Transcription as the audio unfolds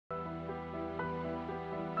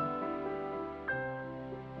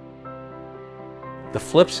The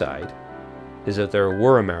flip side is that there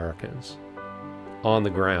were Americans on the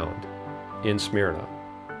ground in Smyrna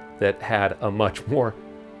that had a much more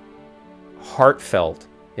heartfelt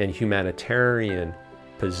and humanitarian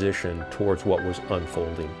position towards what was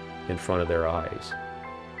unfolding in front of their eyes.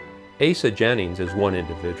 Asa Jennings is one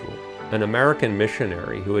individual, an American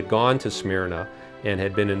missionary who had gone to Smyrna and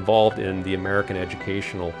had been involved in the American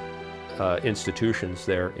educational institutions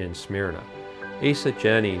there in Smyrna. Asa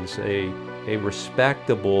Jennings, a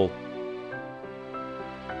respectable,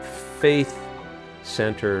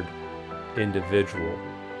 faith-centered individual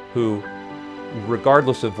who,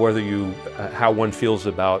 regardless of whether how one feels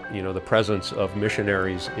about the presence of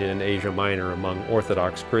missionaries in Asia Minor among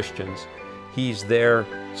Orthodox Christians, he's there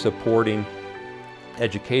supporting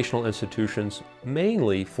educational institutions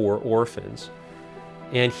mainly for orphans.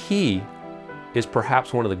 And he is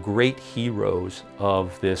perhaps one of the great heroes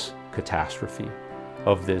of this catastrophe,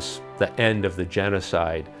 of the end of the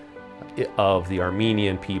genocide of the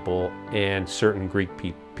Armenian people and certain Greek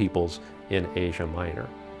peoples in Asia Minor.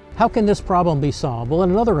 How can this problem be solved? Well,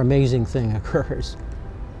 another amazing thing occurs.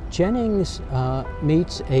 Jennings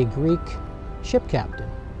meets a Greek ship captain,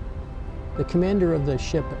 the commander of the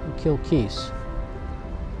ship Quay. His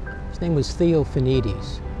name was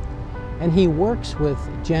Theophanides. And he works with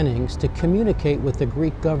Jennings to communicate with the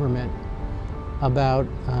Greek government about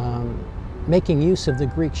making use of the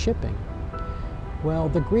Greek shipping. Well,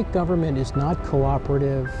 the Greek government is not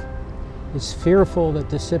cooperative. It's fearful that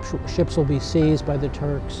the ships will be seized by the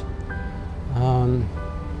Turks.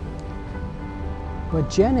 But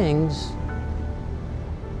Jennings,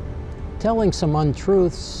 telling some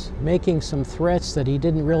untruths, making some threats that he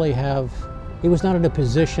didn't really have, he was not in a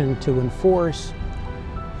position to enforce.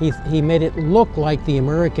 He made it look like the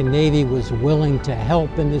American Navy was willing to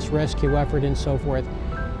help in this rescue effort and so forth.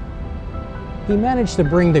 He managed to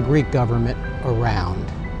bring the Greek government around.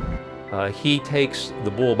 He takes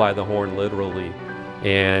the bull by the horn literally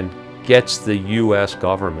and gets the U.S.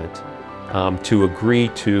 government to agree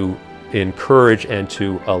to encourage and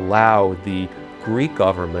to allow the Greek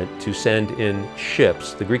government to send in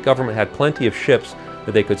ships. The Greek government had plenty of ships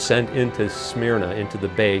that they could send into Smyrna, into the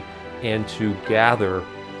bay, and to gather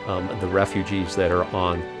the refugees that are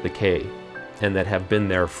on the quay and that have been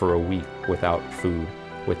there for a week without food,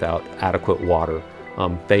 without adequate water,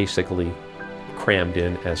 basically crammed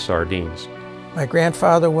in as sardines. My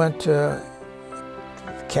grandfather went to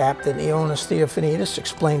Captain Ioannis Theophanides,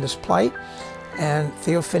 explained his plight, and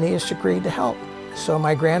Theophanides agreed to help. So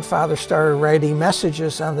my grandfather started writing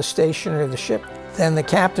messages on the stationery of the ship. Then the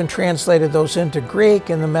captain translated those into Greek,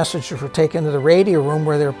 and the messages were taken to the radio room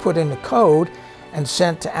where they were put into code and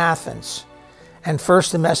sent to Athens. And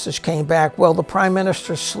first the message came back, well, the Prime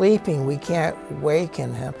Minister's sleeping, we can't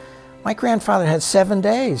waken him. My grandfather had 7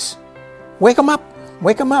 days. Wake him up,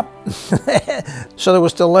 wake him up. So there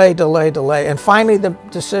was delay, delay, delay. And finally the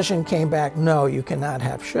decision came back, no, you cannot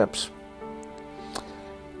have ships.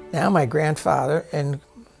 Now my grandfather, in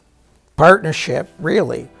partnership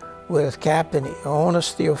really with Captain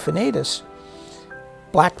Ioannis Theophanides,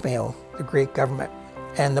 blackmailed the Greek government.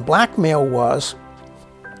 And the blackmail was,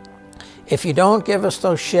 if you don't give us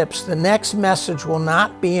those ships, the next message will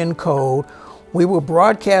not be in code. We will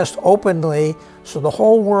broadcast openly so the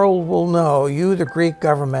whole world will know you, the Greek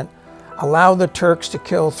government, allow the Turks to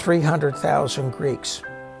kill 300,000 Greeks.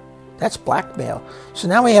 That's blackmail. So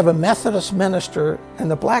now we have a Methodist minister in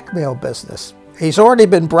the blackmail business. He's already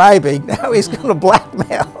been bribing, now he's going to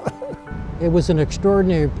blackmail. It was an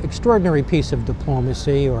extraordinary piece of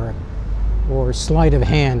diplomacy or sleight of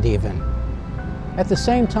hand even. At the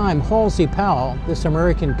same time, Halsey Powell, this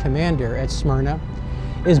American commander at Smyrna,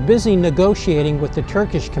 is busy negotiating with the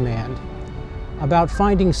Turkish command about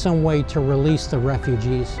finding some way to release the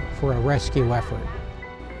refugees for a rescue effort.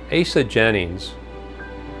 Asa Jennings,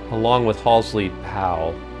 along with Halsey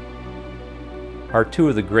Powell, are two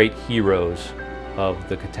of the great heroes of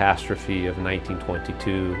the catastrophe of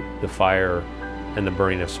 1922, the fire and the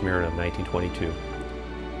burning of Smyrna of 1922.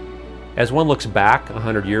 As one looks back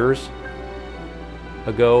 100 years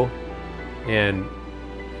ago, and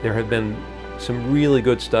there have been some really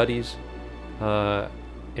good studies,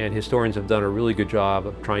 and historians have done a really good job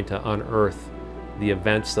of trying to unearth the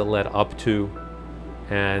events that led up to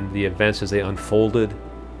and the events as they unfolded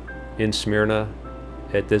in Smyrna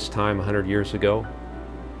at this time 100 years ago.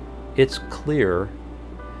 It's clear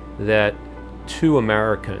that two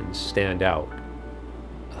Americans stand out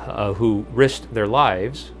who risked their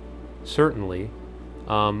lives, certainly,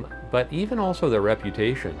 but even also their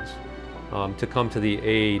reputations to come to the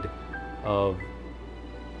aid of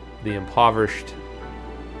the impoverished,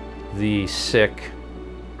 the sick,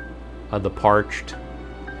 the parched,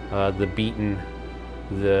 the beaten,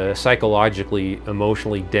 the psychologically,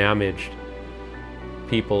 emotionally damaged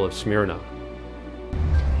people of Smyrna.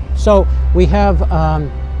 So we have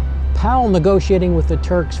Powell negotiating with the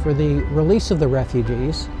Turks for the release of the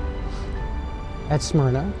refugees at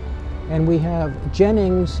Smyrna, and we have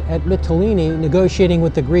Jennings at Mytilene negotiating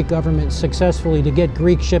with the Greek government successfully to get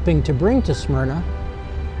Greek shipping to bring to Smyrna.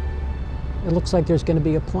 It looks like there's going to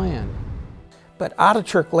be a plan. But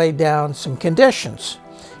Ataturk laid down some conditions.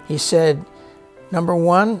 He said, number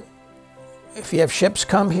one, if you have ships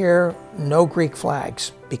come here, no Greek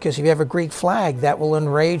flags. Because if you have a Greek flag, that will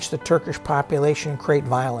enrage the Turkish population and create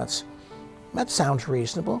violence. That sounds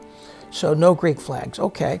reasonable. So no Greek flags,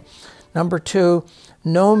 okay. Number two,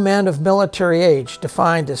 no men of military age,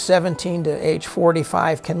 defined as 17 to age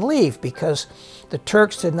 45, can leave because the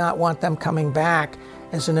Turks did not want them coming back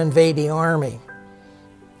as an invading army.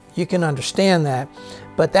 You can understand that,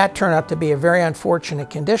 but that turned out to be a very unfortunate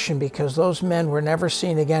condition because those men were never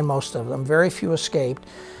seen again, most of them. Very few escaped,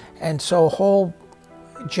 and so a whole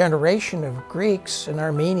generation of Greeks and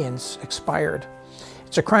Armenians expired.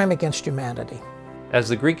 It's a crime against humanity. As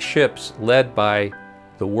the Greek ships, led by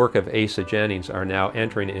the work of Asa Jennings, are now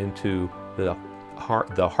entering into the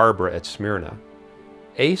harbor at Smyrna,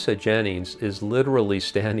 Asa Jennings is literally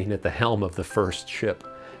standing at the helm of the first ship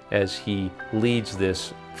as he leads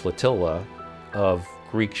this flotilla of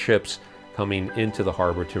Greek ships coming into the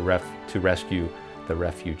harbor to rescue the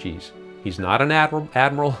refugees. He's not an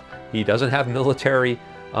admiral. He doesn't have military,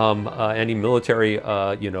 any military,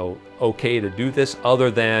 okay to do this,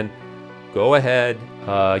 other than go ahead.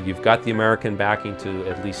 You've got the American backing to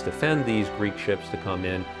at least defend these Greek ships to come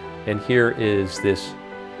in. And here is this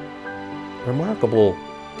remarkable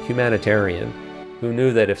humanitarian who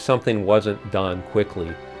knew that if something wasn't done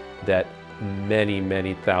quickly, that many,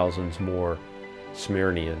 many thousands more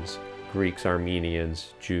Smyrnians, Greeks,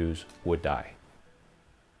 Armenians, Jews would die.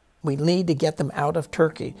 We need to get them out of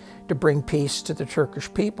Turkey to bring peace to the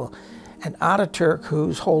Turkish people. And Ataturk,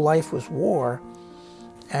 whose whole life was war,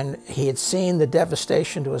 and he had seen the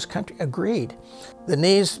devastation to his country, agreed. The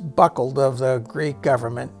knees buckled of the Greek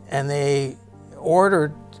government, and they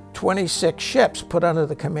ordered 26 ships put under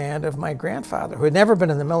the command of my grandfather, who had never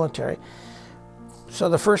been in the military. So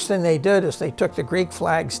the first thing they did is they took the Greek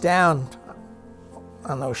flags down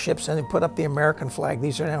on those ships and they put up the American flag.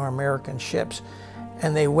 These are now American ships.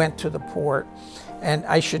 And they went to the port. And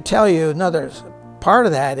I should tell you, another part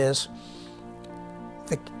of that is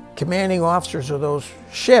the commanding officers of those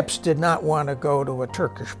ships did not want to go to a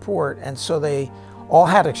Turkish port, and so they all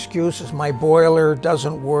had excuses. My boiler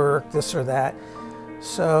doesn't work, this or that.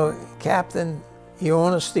 So Captain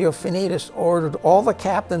Ioannis Theophanides ordered all the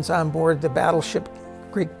captains on board the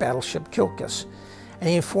Greek battleship Kilkis. And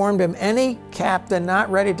he informed him any captain not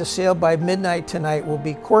ready to sail by midnight tonight will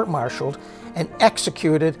be court-martialed and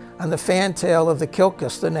executed on the fantail of the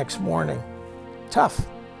Kilkis the next morning. Tough.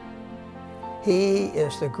 He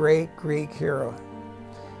is the great Greek hero.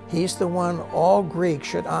 He's the one all Greeks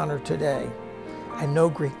should honor today. And no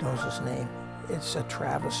Greek knows his name. It's a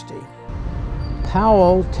travesty.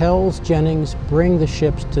 Powell tells Jennings, bring the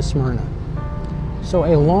ships to Smyrna. So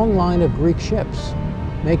a long line of Greek ships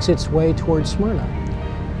makes its way towards Smyrna.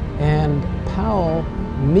 And Powell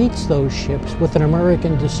meets those ships with an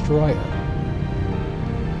American destroyer.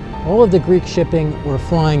 All of the Greek shipping were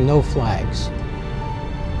flying no flags.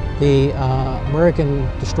 The American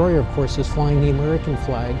destroyer, of course, is flying the American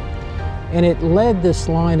flag. And it led this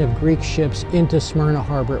line of Greek ships into Smyrna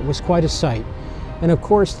harbor. It was quite a sight. And of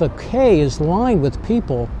course, the quay is lined with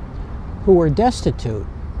people who are destitute.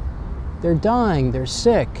 They're dying, they're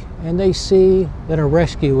sick, and they see that a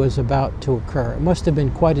rescue is about to occur. It must have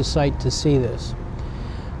been quite a sight to see this.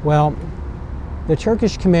 Well, the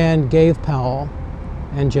Turkish command gave Powell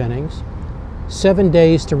and Jennings 7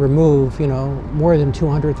 days to remove, more than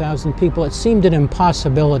 200,000 people. It seemed an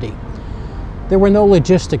impossibility. There were no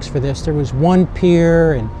logistics for this. There was one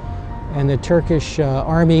pier, and the Turkish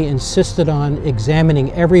army insisted on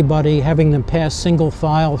examining everybody, having them pass single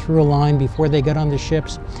file through a line before they got on the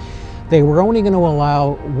ships. They were only going to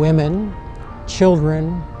allow women,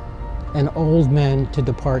 children, and old men to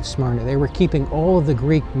depart Smyrna. They were keeping all of the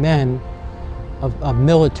Greek men of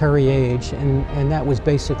military age, and that was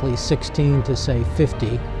basically 16 to say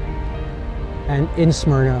 50. And in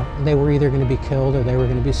Smyrna, they were either going to be killed or they were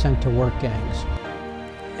going to be sent to work gangs.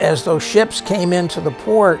 As those ships came into the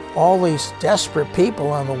port, all these desperate people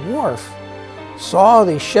on the wharf saw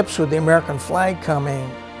these ships with the American flag coming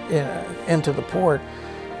into the port,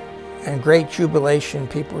 and great jubilation.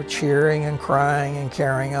 People were cheering and crying and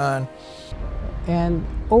carrying on. And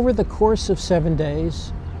over the course of 7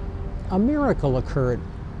 days, a miracle occurred.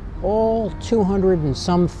 All 200 and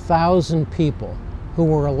some thousand people who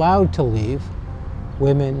were allowed to leave,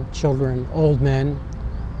 women, children, old men,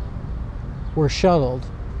 were shuttled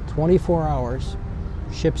 24 hours,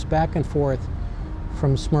 ships back and forth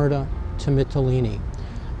from Smyrna to Mytilene.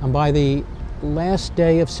 And by the last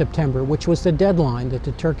day of September, which was the deadline that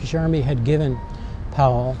the Turkish army had given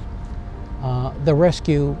Powell, the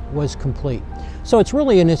rescue was complete. So it's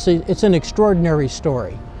really it's an extraordinary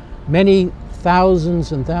story. Many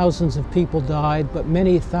thousands and thousands of people died, but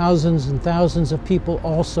many thousands and thousands of people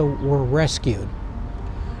also were rescued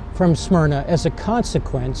from Smyrna as a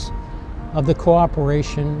consequence of the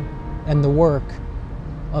cooperation and the work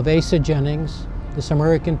of Asa Jennings, this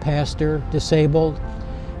American pastor, disabled,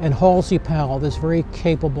 and Halsey Powell, this very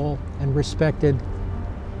capable and respected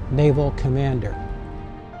naval commander.